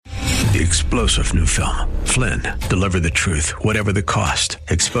The explosive new film, Flynn, deliver the truth, whatever the cost.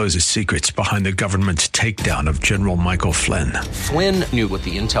 Exposes secrets behind the government's takedown of General Michael Flynn. Flynn knew what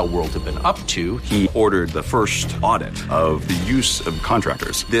the intel world had been up to. He ordered the first audit of the use of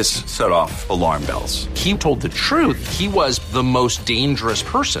contractors. This set off alarm bells. He told the truth. He was the most dangerous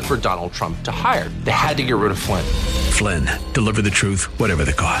person for Donald Trump to hire. They had to get rid of Flynn. Flynn, deliver the truth, whatever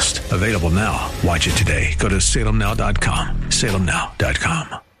the cost. Available now. Watch it today. Go to salemnow.com.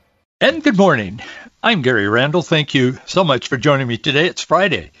 salemnow.com. And good morning. I'm Gary Randall. Thank you so much for joining me today. It's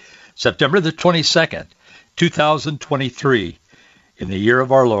Friday, September the 22nd, 2023, in the year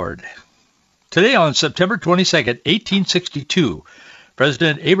of our Lord. Today on September 22nd, 1862,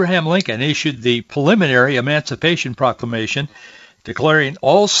 President Abraham Lincoln issued the preliminary Emancipation Proclamation declaring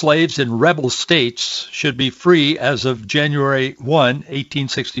all slaves in rebel states should be free as of January 1,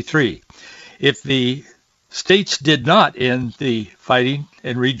 1863. If the states did not end the fighting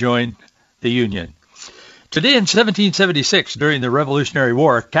and rejoin the Union. Today in 1776, during the Revolutionary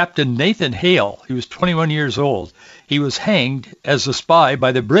War, Captain Nathan Hale, he was 21 years old, he was hanged as a spy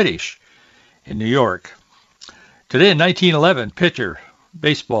by the British in New York. Today in 1911,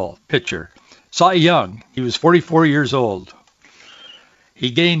 baseball pitcher, Cy Young, he was 44 years old.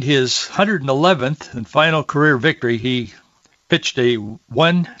 He gained his 111th and final career victory. He pitched a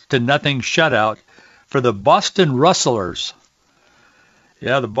 1-0 shutout for the Boston Rustlers.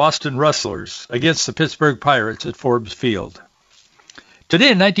 Yeah, the Boston Rustlers against the Pittsburgh Pirates at Forbes Field.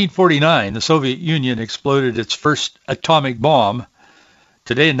 Today in 1949, the Soviet Union exploded its first atomic bomb.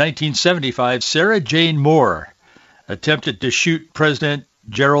 Today in 1975, Sarah Jane Moore attempted to shoot President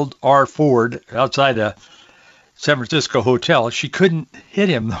Gerald R. Ford outside a San Francisco hotel. She couldn't hit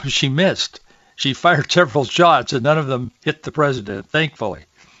him, though. She missed. She fired several shots, and none of them hit the president, thankfully.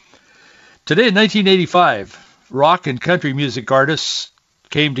 Today in 1985, rock and country music artists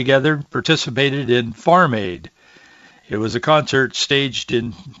came together and participated in Farm Aid. It was a concert staged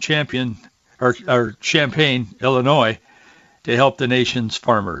in Champaign, Illinois, to help the nation's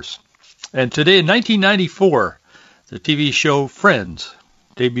farmers. And today in 1994, the TV show Friends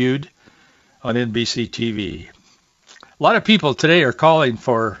debuted on NBC TV. A lot of people today are calling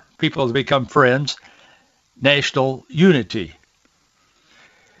for people to become friends, national unity.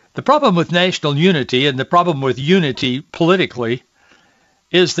 The problem with national unity and the problem with unity politically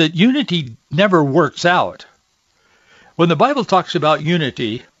is that unity never works out. When the Bible talks about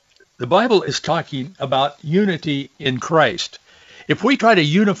unity, the Bible is talking about unity in Christ. If we try to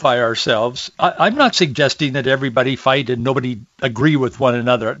unify ourselves, I'm not suggesting that everybody fight and nobody agree with one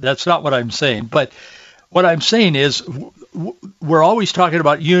another. That's not what I'm saying. But what I'm saying is we're always talking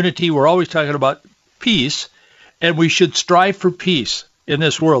about unity. We're always talking about peace, and we should strive for peace in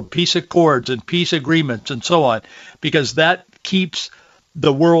this world, peace accords and peace agreements and so on, because that keeps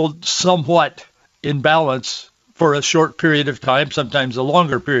the world somewhat in balance for a short period of time, sometimes a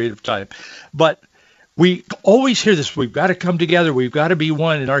longer period of time. But we always hear this, we've got to come together, we've got to be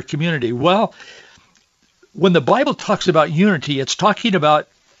one in our community. Well, when the Bible talks about unity, it's talking about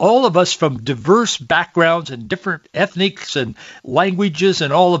all of us from diverse backgrounds and different ethnics and languages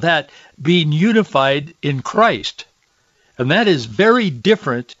and all of that being unified in Christ. And that is very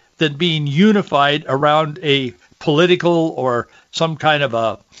different than being unified around a political or some kind of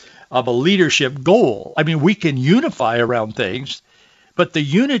a leadership goal. I mean, we can unify around things, but the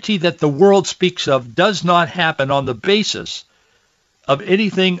unity that the world speaks of does not happen on the basis of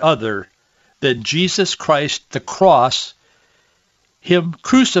anything other than Jesus Christ, the cross, him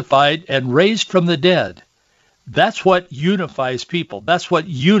crucified and raised from the dead. That's what unifies people. That's what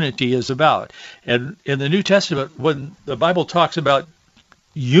unity is about. And in the New Testament, when the Bible talks about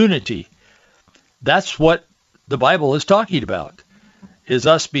unity, that's what the Bible is talking about, is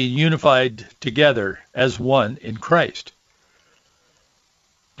us being unified together as one in Christ,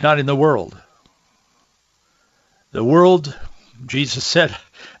 not in the world. The world, Jesus said,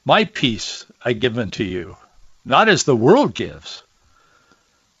 my peace I give unto you, not as the world gives.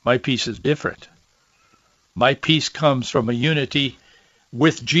 My peace is different. My peace comes from a unity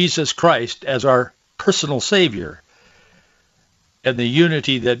with Jesus Christ as our personal Savior and the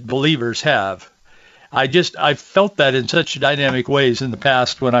unity that believers have. I felt that in such dynamic ways in the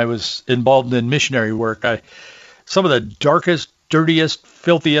past when I was involved in missionary work. Some of the darkest, dirtiest,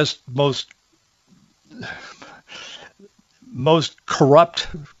 filthiest, most corrupt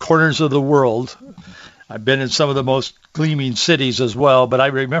corners of the world. I've been in some of the most gleaming cities as well, but I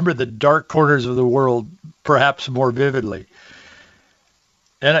remember the dark corners of the world perhaps more vividly.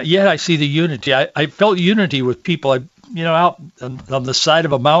 And yet I see the unity. I felt unity with people, out on the side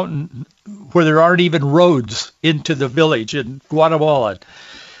of a mountain where there aren't even roads into the village in Guatemala.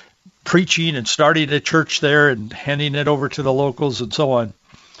 preaching and starting a church there and handing it over to the locals and so on,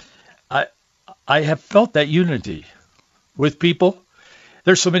 I have felt that unity with people.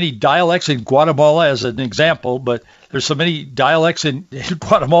 There's so many dialects in Guatemala as an example, but there's so many dialects in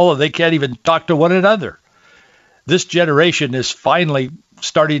Guatemala they can't even talk to one another. This generation is finally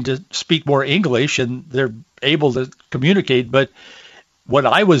starting to speak more English and they're able to communicate. But when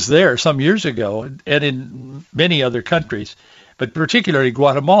I was there some years ago and in many other countries, but particularly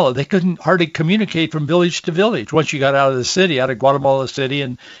Guatemala, they couldn't hardly communicate from village to village. Once you got out of the city, out of Guatemala City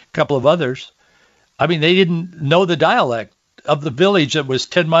and a couple of others, I mean, they didn't know the dialect of the village that was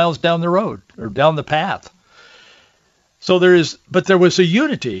 10 miles down the road or down the path. So there was a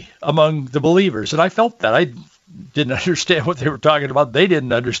unity among the believers, and I felt that. I didn't understand what they were talking about. They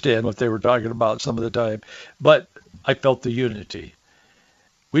didn't understand what they were talking about some of the time, but I felt the unity.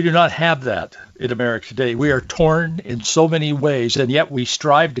 We do not have that in America today. We are torn in so many ways, and yet we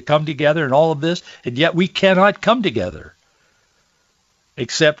strive to come together in all of this, and yet we cannot come together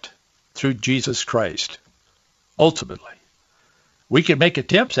except through Jesus Christ, ultimately. We can make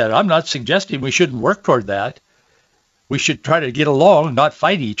attempts at it. I'm not suggesting we shouldn't work toward that. We should try to get along, not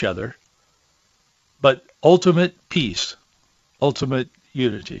fight each other. But ultimate peace, ultimate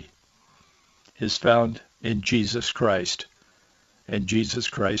unity is found in Jesus Christ and Jesus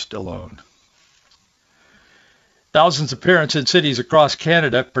Christ alone. Thousands of parents in cities across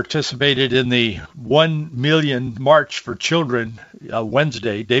Canada participated in the 1 million March for Children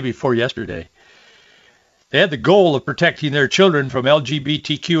Wednesday, day before yesterday. They had the goal of protecting their children from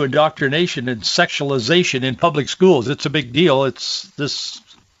LGBTQ indoctrination and sexualization in public schools. It's a big deal. This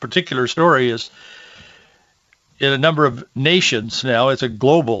particular story is in a number of nations now. It's a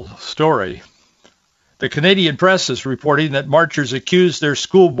global story. The Canadian press is reporting that marchers accused their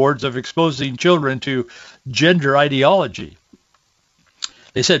school boards of exposing children to gender ideology.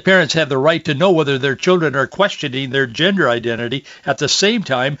 They said parents have the right to know whether their children are questioning their gender identity. At the same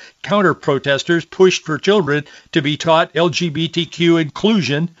time, counter-protesters pushed for children to be taught LGBTQ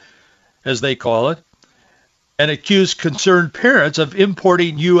inclusion, as they call it, and accused concerned parents of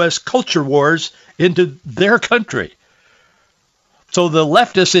importing U.S. culture wars into their country. So the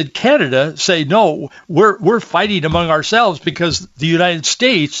leftists in Canada say, no, we're fighting among ourselves because the United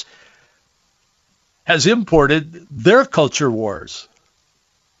States has imported their culture wars.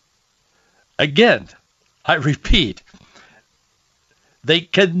 Again, I repeat, they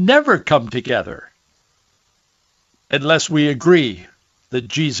can never come together unless we agree that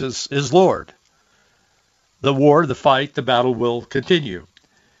Jesus is Lord. The war, the fight, the battle will continue.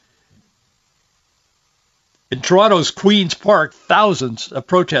 In Toronto's Queen's Park, thousands of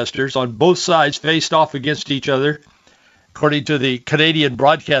protesters on both sides faced off against each other, according to the Canadian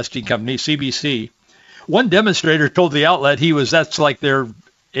Broadcasting Company, CBC. One demonstrator told the outlet that's like their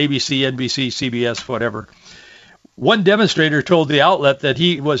ABC, NBC, CBS, whatever. One demonstrator told the outlet that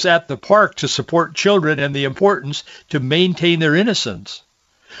he was at the park to support children and the importance to maintain their innocence,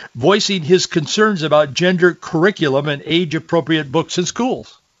 voicing his concerns about gender curriculum and age-appropriate books in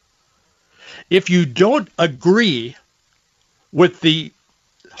schools. If you don't agree with the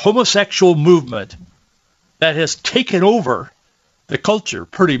homosexual movement that has taken over the culture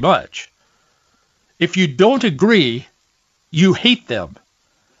pretty much, if you don't agree, you hate them.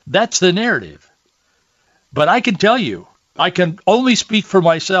 That's the narrative. But I can tell you, I can only speak for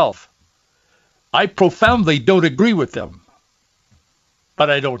myself. I profoundly don't agree with them, but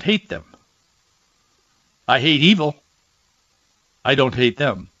I don't hate them. I hate evil. I don't hate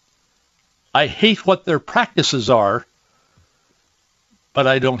them. I hate what their practices are, but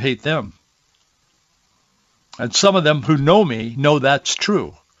I don't hate them. And some of them who know me know that's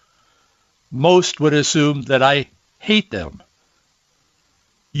true. Most would assume that I hate them.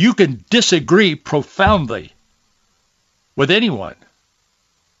 You can disagree profoundly with anyone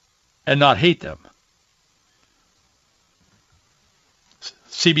and not hate them.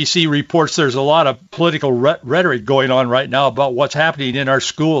 CBC reports there's a lot of political rhetoric going on right now about what's happening in our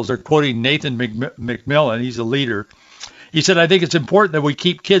schools. They're quoting Nathan McMillan. He's a leader. He said, I think it's important that we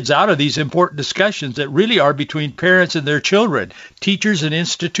keep kids out of these important discussions that really are between parents and their children, teachers and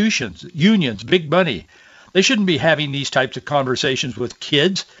institutions, unions, big money. They shouldn't be having these types of conversations with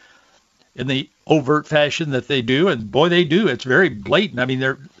kids in the overt fashion that they do. And boy, they do. It's very blatant. I mean,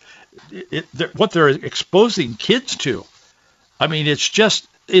 what they're exposing kids to. I mean,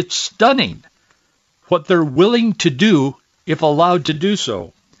 it's stunning what they're willing to do if allowed to do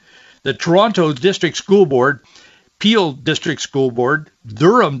so. The Toronto District School Board, Peel District School Board,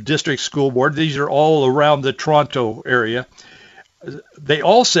 Durham District School Board, these are all around the Toronto area, They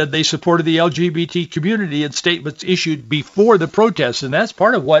all said they supported the LGBT community in statements issued before the protest, and that's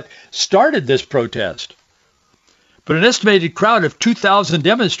part of what started this protest. But an estimated crowd of 2,000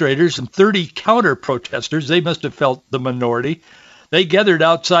 demonstrators and 30 counter-protesters, they must have felt the minority, they gathered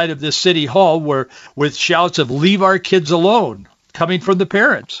outside of this city hall with shouts of "Leave our kids alone," coming from the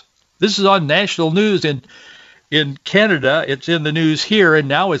parents. This is on national news in Canada. It's in the news here, and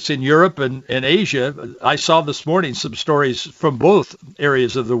now it's in Europe and Asia. I saw this morning some stories from both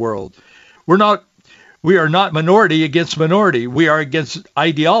areas of the world. We are not minority against minority. We are against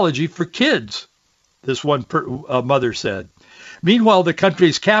ideology for kids, this one mother said. Meanwhile, the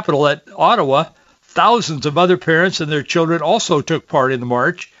country's capital at Ottawa, thousands of other parents and their children also took part in the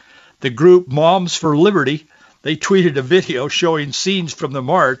march. The group Moms for Liberty, they tweeted a video showing scenes from the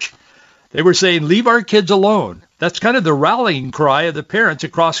march. They were saying, "Leave our kids alone." That's kind of the rallying cry of the parents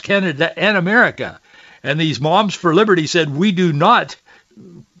across Canada and America. And these Moms for Liberty said, "We do not,"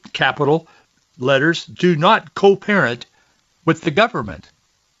 capital letters, "do not co-parent with the government."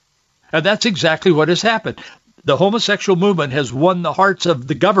 And that's exactly what has happened. The homosexual movement has won the hearts of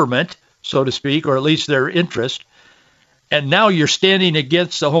the government, so to speak, or at least their interest. And now you're standing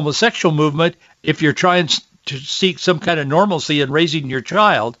against the homosexual movement if you're trying to seek some kind of normalcy in raising your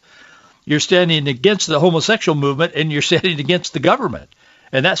child. You're standing against the homosexual movement, and you're standing against the government.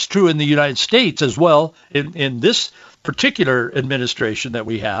 And that's true in the United States as well, in this particular administration that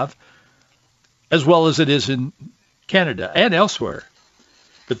we have, as well as it is in Canada and elsewhere.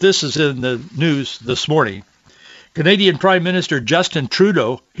 But this is in the news this morning. Canadian Prime Minister Justin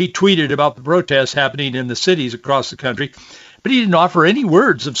Trudeau, he tweeted about the protests happening in the cities across the country, but he didn't offer any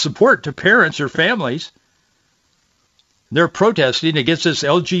words of support to parents or families. They're protesting against this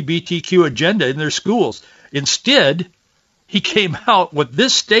LGBTQ agenda in their schools. Instead, he came out with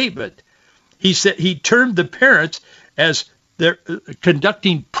this statement. He said he termed the parents as they're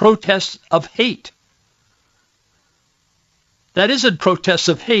conducting protests of hate. That isn't protests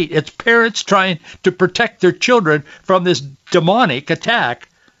of hate. It's parents trying to protect their children from this demonic attack,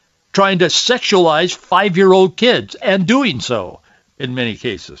 trying to sexualize 5-year-old kids, and doing so in many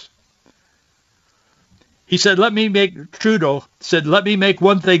cases. He said, Trudeau said, "Let me make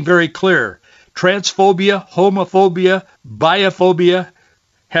one thing very clear. Transphobia, homophobia, biophobia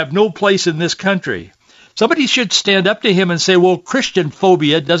have no place in this country." Somebody should stand up to him and say, well, Christian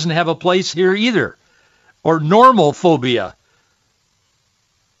phobia doesn't have a place here either, or normal phobia.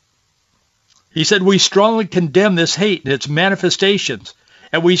 He said, "We strongly condemn this hate and its manifestations,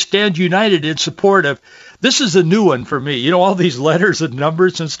 and we stand united in support of," this is a new one for me, all these letters and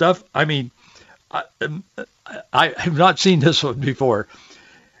numbers and stuff. I mean, I have not seen this one before.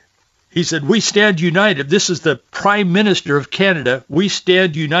 He said, "We stand united." This is the Prime Minister of Canada. "We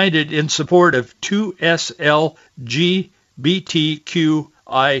stand united in support of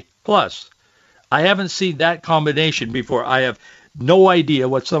 2SLGBTQI+. I haven't seen that combination before. I have no idea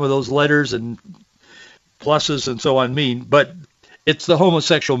what some of those letters and pluses and so on mean, but it's the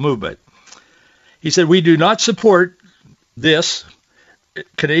homosexual movement. He said, "We do not support this.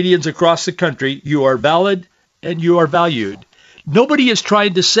 Canadians across the country, you are valid and you are valued." Nobody is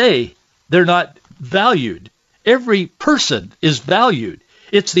trying to say they're not valued. Every person is valued.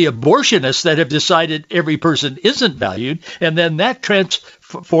 It's the abortionists that have decided every person isn't valued, and then that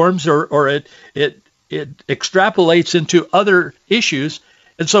transforms or it extrapolates into other issues.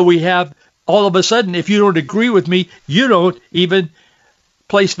 And so we have, all of a sudden, if you don't agree with me, you don't even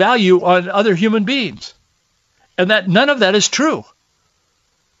place value on other human beings. And that none of that is true.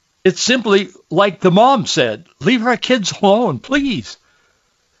 It's simply like the mom said, "Leave our kids alone, please."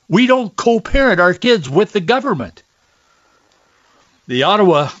 We don't co-parent our kids with the government. The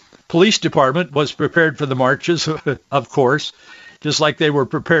Ottawa Police Department was prepared for the marches, of course, just like they were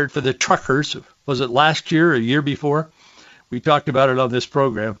prepared for the truckers. Was it last year or a year before? We talked about it on this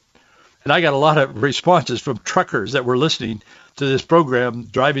program. And I got a lot of responses from truckers that were listening to this program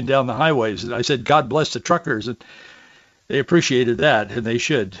driving down the highways. And I said, God bless the truckers. And they appreciated that, and they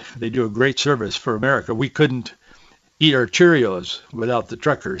should. They do a great service for America. We couldn't eat our Cheerios without the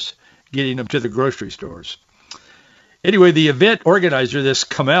truckers getting them to the grocery stores. Anyway, the event organizer, this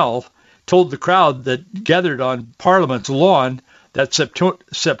Kamel, told the crowd that gathered on Parliament's lawn that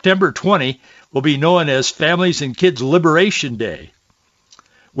September 20 will be known as Families and Kids Liberation Day.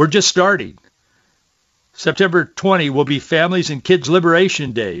 We're just starting. September 20 will be Families and Kids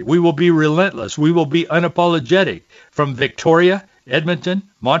Liberation Day. We will be relentless. We will be unapologetic. From Victoria, Edmonton,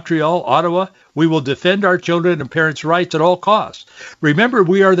 Montreal, Ottawa, we will defend our children and parents' rights at all costs. Remember,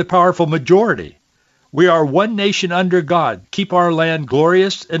 we are the powerful majority. We are one nation under God. Keep our land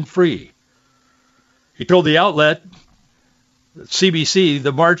glorious and free. He told the outlet CBC,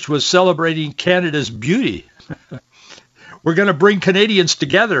 the march was celebrating Canada's beauty. We're going to bring Canadians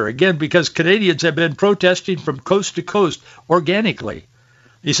together, again, because Canadians have been protesting from coast to coast organically.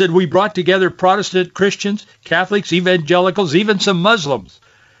 He said, we brought together Protestant Christians, Catholics, evangelicals, even some Muslims.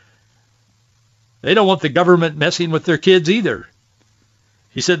 They don't want the government messing with their kids either.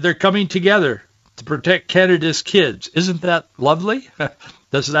 He said they're coming together to protect Canada's kids. Isn't that lovely?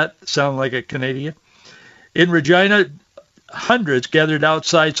 Does that sound like a Canadian? In Regina, hundreds gathered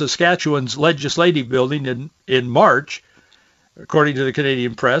outside Saskatchewan's legislative building in March, according to the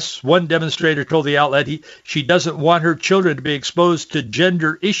Canadian press. One demonstrator told the outlet she doesn't want her children to be exposed to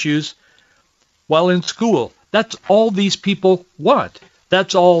gender issues while in school. That's all these people want.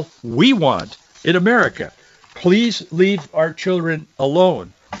 That's all we want in America. Please leave our children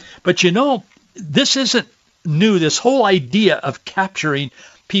alone. But you know, this isn't new. This whole idea of capturing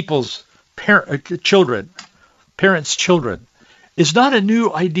people's parents' children, is not a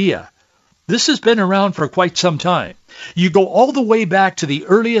new idea. This has been around for quite some time. You go all the way back to the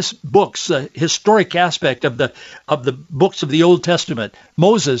earliest books, the historic aspect of the books of the Old Testament,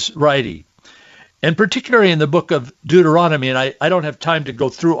 Moses writing, and particularly in the book of Deuteronomy. And I don't have time to go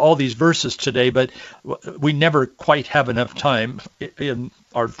through all these verses today, but we never quite have enough time in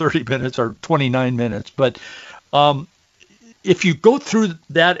our 30 minutes or 29 minutes. But if you go through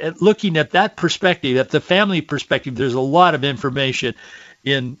that, and looking at that perspective, at the family perspective, there's a lot of information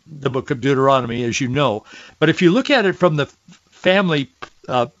in the book of Deuteronomy, as you know. But if you look at it from the family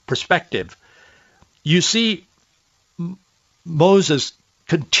perspective, you see Moses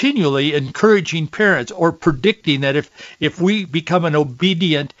continually encouraging parents, or predicting that if we become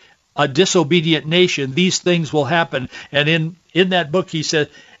a disobedient nation, these things will happen. And in that book, he said,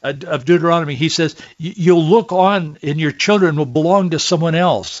 of Deuteronomy, he says, you'll look on and your children will belong to someone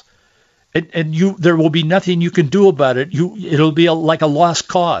else. And there will be nothing you can do about it. It'll be like a lost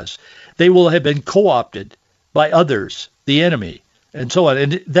cause. They will have been co-opted by others, the enemy, and so on.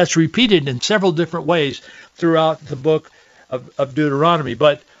 And that's repeated in several different ways throughout the book of Deuteronomy.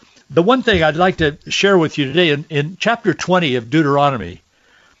 But the one thing I'd like to share with you today, in chapter 20 of Deuteronomy,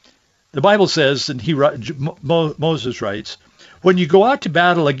 the Bible says, and Moses writes, when you go out to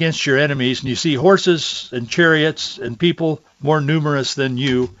battle against your enemies and you see horses and chariots and people more numerous than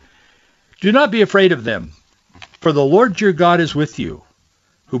you, do not be afraid of them, for the Lord your God is with you,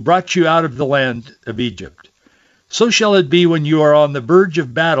 who brought you out of the land of Egypt. So shall it be when you are on the verge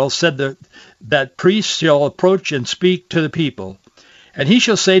of battle, said that priest shall approach and speak to the people. And he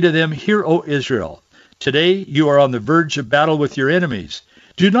shall say to them, Hear, O Israel, today you are on the verge of battle with your enemies.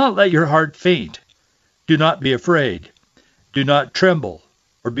 Do not let your heart faint. Do not be afraid. Do not tremble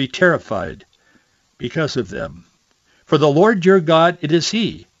or be terrified because of them. For the Lord your God, it is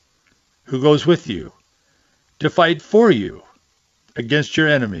he who goes with you to fight for you against your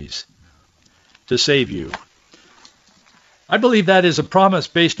enemies, to save you. I believe that is a promise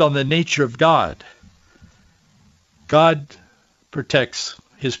based on the nature of God. God protects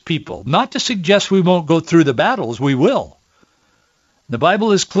his people. Not to suggest we won't go through the battles, we will. The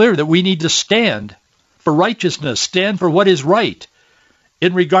Bible is clear that we need to stand for righteousness, stand for what is right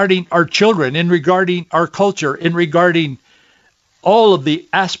in regarding our children, in regarding our culture, in regarding all of the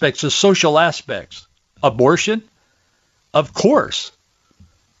aspects, the social aspects. Abortion, of course,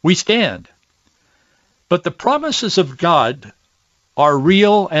 we stand. But the promises of God are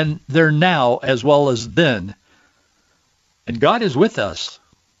real, and they're now as well as then. And God is with us,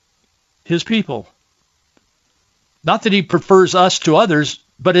 his people. Not that he prefers us to others,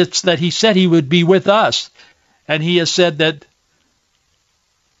 but it's that he said he would be with us. And he has said that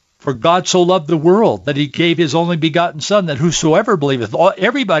for God so loved the world that he gave his only begotten Son, that whosoever believeth,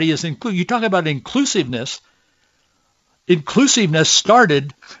 everybody is included. You talk about inclusiveness. Inclusiveness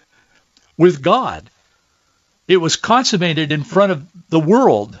started with God. It was consummated in front of the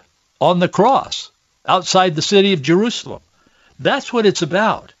world on the cross outside the city of Jerusalem. That's what it's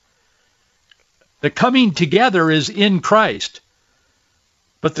about. The coming together is in Christ,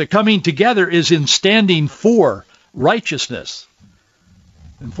 but the coming together is in standing for righteousness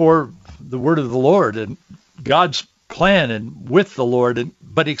and for the word of the Lord and God's plan and with the Lord.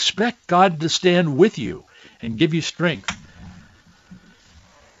 But expect God to stand with you and give you strength.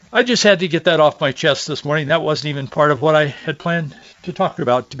 I just had to get that off my chest this morning. That wasn't even part of what I had planned to talk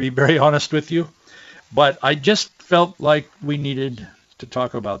about, to be very honest with you. But I just felt like we needed to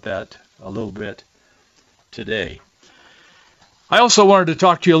talk about that a little bit today. I also wanted to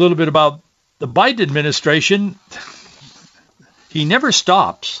talk to you a little bit about the Biden administration. He never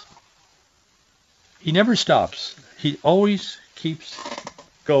stops. He never stops. He always keeps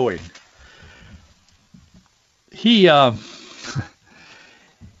going. He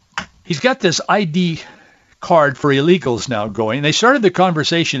He's got this ID card for illegals now going. They started the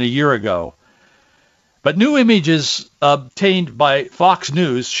conversation a year ago. But new images obtained by Fox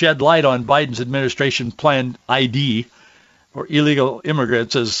News shed light on Biden's administration planned ID for illegal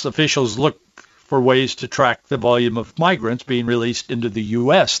immigrants as officials look for ways to track the volume of migrants being released into the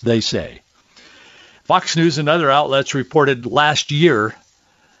U.S., they say. Fox News and other outlets reported last year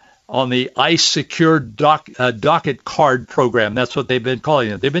on the ICE secured docket card program. That's what they've been calling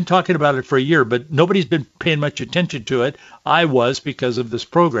it. They've been talking about it for a year, but nobody's been paying much attention to it. I was, because of this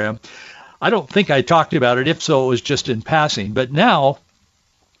program. I don't think I talked about it. If so, it was just in passing. But now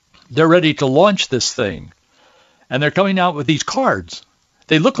they're ready to launch this thing. And they're coming out with these cards.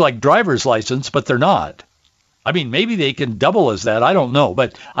 They look like driver's license, but they're not. I mean, maybe they can double as that. I don't know.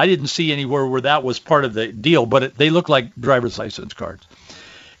 But I didn't see anywhere where that was part of the deal. But they look like driver's license cards,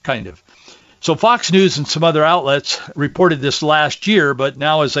 kind of. So Fox News and some other outlets reported this last year. But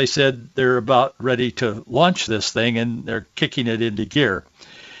now, as I said, they're about ready to launch this thing, and they're kicking it into gear.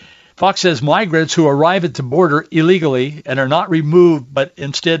 Fox says migrants who arrive at the border illegally and are not removed but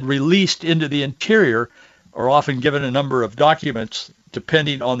instead released into the interior are often given a number of documents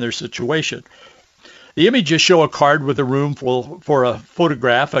depending on their situation. The images show a card with a room for a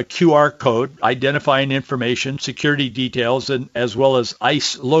photograph, a QR code, identifying information, security details, and as well as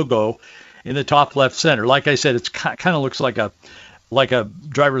ICE logo in the top left center. Like I said, it kind of looks like a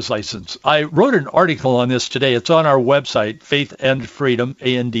driver's license. I wrote an article on this today. It's on our website, Faith and Freedom,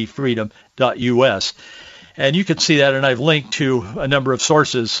 andfreedom.us. And you can see that, and I've linked to a number of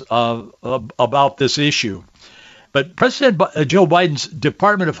sources about this issue. But President Joe Biden's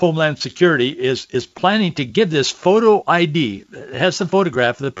Department of Homeland Security is planning to give this photo ID, it has the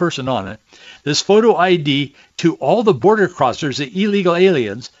photograph of the person on it, this photo ID to all the border crossers, the illegal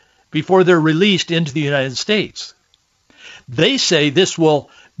aliens, before they're released into the United States. They say this will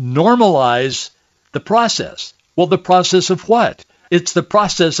normalize the process. Well, the process of what? It's the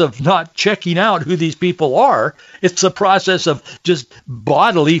process of not checking out who these people are. It's the process of just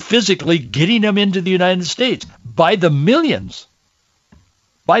bodily, physically getting them into the United States by the millions.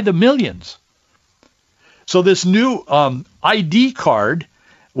 By the millions. So this new ID card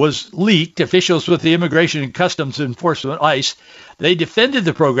was leaked. Officials with the Immigration and Customs Enforcement, ICE, they defended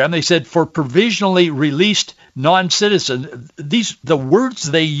the program. They said for provisionally released non-citizens, the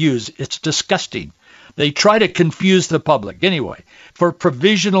words they use, it's disgusting. They try to confuse the public. Anyway, for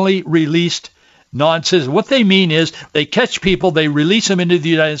provisionally released non-citizens, what they mean is they catch people, they release them into the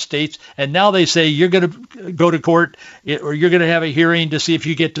United States, and now they say you're going to go to court or you're going to have a hearing to see if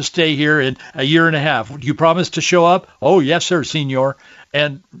you get to stay here in a year and a half. Do you promise to show up? Oh, yes, sir, senor.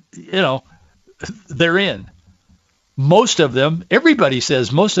 And, they're in. Most of them, everybody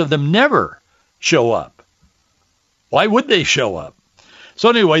says most of them never show up. Why would they show up? So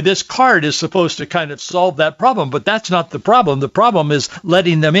anyway, this card is supposed to kind of solve that problem, but that's not the problem. The problem is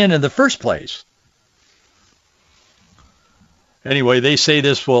letting them in the first place. Anyway, they say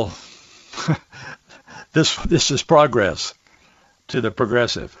this will, this is progress to the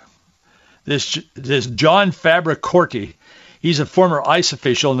progressive. This John Fabricorti, he's a former ICE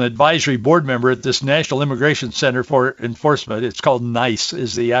official and advisory board member at this National Immigration Center for Enforcement. It's called NICE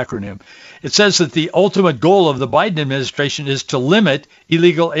is the acronym. It says that the ultimate goal of the Biden administration is to limit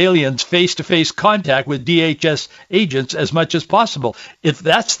illegal aliens' face-to-face contact with DHS agents as much as possible. If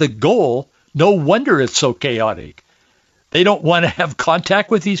that's the goal, no wonder it's so chaotic. They don't want to have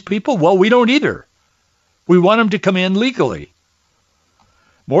contact with these people? Well, we don't either. We want them to come in legally.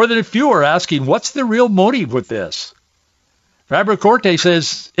 More than a few are asking, what's the real motive with this? Fabricorti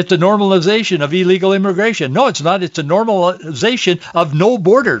says it's a normalization of illegal immigration. No, it's not. It's a normalization of no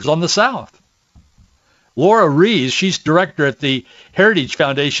borders on the South. Laura Rees, she's director at the Heritage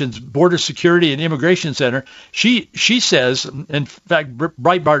Foundation's Border Security and Immigration Center. She says, in fact,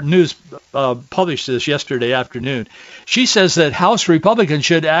 Breitbart News published this yesterday afternoon. She says that House Republicans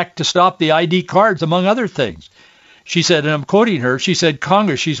should act to stop the ID cards, among other things. She said, and I'm quoting her, she said,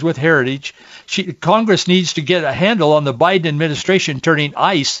 she's with Heritage, Congress needs to get a handle on the Biden administration turning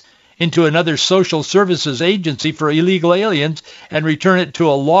ICE into another social services agency for illegal aliens and return it to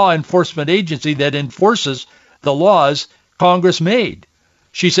a law enforcement agency that enforces the laws Congress made.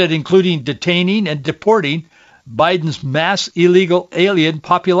 She said, including detaining and deporting Biden's mass illegal alien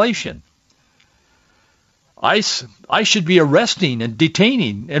population. ICE should be arresting and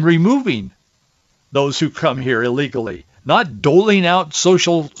detaining and removing those who come here illegally, not doling out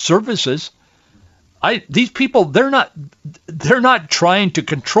social services. These people, they're not trying to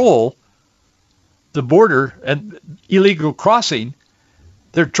control the border and illegal crossing.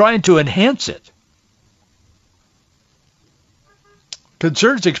 They're trying to enhance it.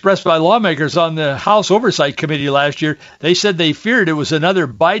 concerns expressed by lawmakers on the House Oversight Committee last year, they said they feared it was another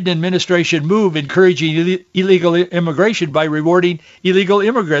Biden administration move encouraging illegal immigration by rewarding illegal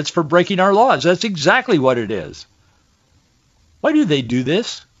immigrants for breaking our laws. That's exactly what it is. Why do they do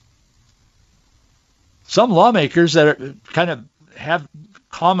this? Some lawmakers that are kind of have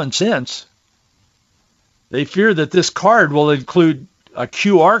common sense, they fear that this card will include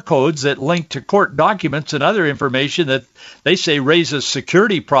QR codes that link to court documents and other information that they say raises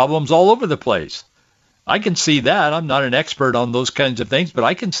security problems all over the place. I can see that. I'm not an expert on those kinds of things, but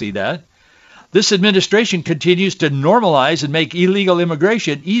I can see that. This administration continues to normalize and make illegal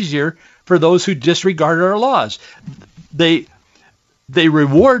immigration easier for those who disregard our laws. They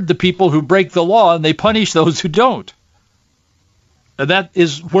reward the people who break the law and they punish those who don't. And that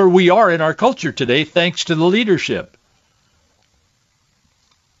is where we are in our culture today, thanks to the leadership.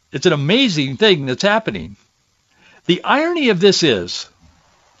 It's an amazing thing that's happening. The irony of this is,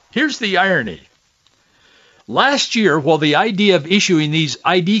 here's the irony. Last year, while the idea of issuing these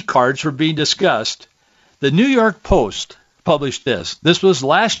ID cards were being discussed, the New York Post published this. This was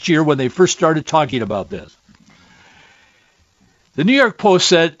last year when they first started talking about this. The New York Post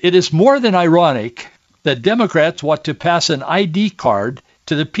said, it is more than ironic that Democrats want to pass an ID card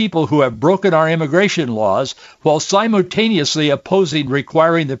to the people who have broken our immigration laws while simultaneously opposing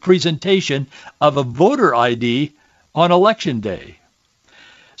requiring the presentation of a voter ID on Election Day.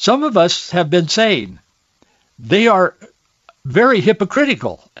 Some of us have been saying they are very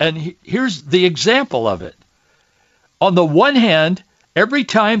hypocritical, and here's the example of it. On the one hand, every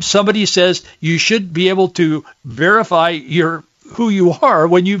time somebody says you should be able to verify who you are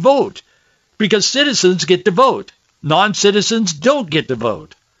when you vote, because citizens get to vote. Non-citizens don't get to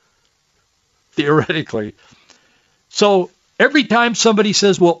vote, theoretically. So every time somebody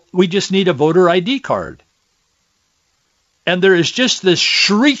says, well, we just need a voter ID card, and there is just this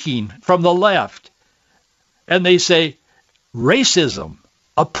shrieking from the left, and they say, racism,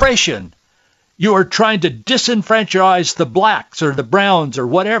 oppression, you are trying to disenfranchise the blacks or the browns or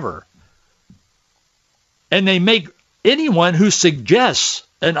whatever. And they make anyone who suggests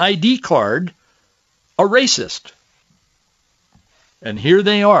an ID card a racist. And here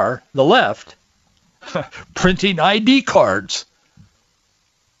they are, the left, printing ID cards,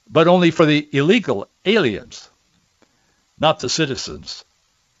 but only for the illegal aliens, not the citizens,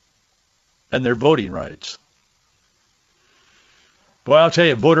 and their voting rights. Boy, I'll tell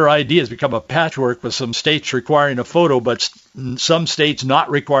you, voter ID has become a patchwork with some states requiring a photo, but some states not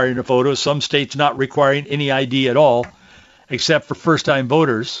requiring a photo, some states not requiring any ID at all, except for first-time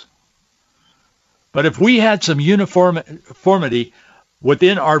voters. But if we had some uniformity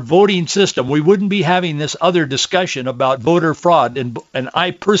within our voting system, we wouldn't be having this other discussion about voter fraud, and I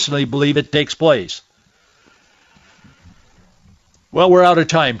personally believe it takes place. Well, we're out of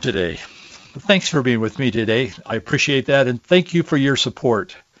time today. Thanks for being with me today. I appreciate that, and thank you for your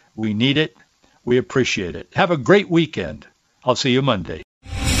support. We need it. We appreciate it. Have a great weekend. I'll see you Monday.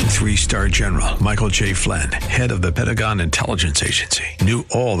 3-star General Michael J. Flynn, head of the Pentagon Intelligence Agency, knew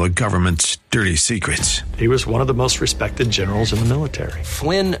all the government's dirty secrets. He was one of the most respected generals in the military.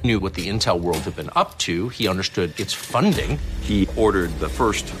 Flynn knew what the intel world had been up to. He understood its funding. He ordered the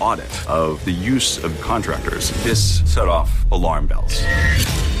first audit of the use of contractors. This set off alarm bells.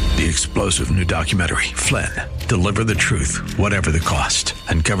 The explosive new documentary, Flynn, Deliver the Truth, Whatever the Cost,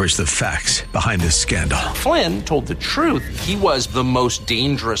 uncovers the facts behind this scandal. Flynn told the truth. He was the most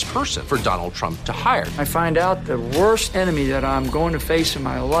dangerous person for Donald Trump to hire. I find out the worst enemy that I'm going to face in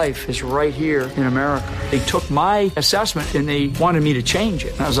my life is right here in America. They took my assessment and they wanted me to change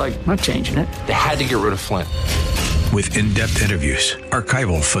it. And I was like, I'm not changing it. They had to get rid of Flynn. With in-depth interviews,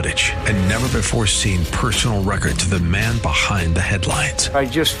 archival footage, and never-before-seen personal records of the man behind the headlines. I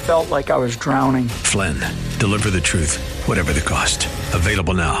just felt like I was drowning. Flynn, Deliver the Truth, Whatever the Cost.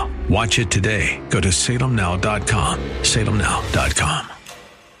 Available now. Watch it today. Go to salemnow.com. salemnow.com.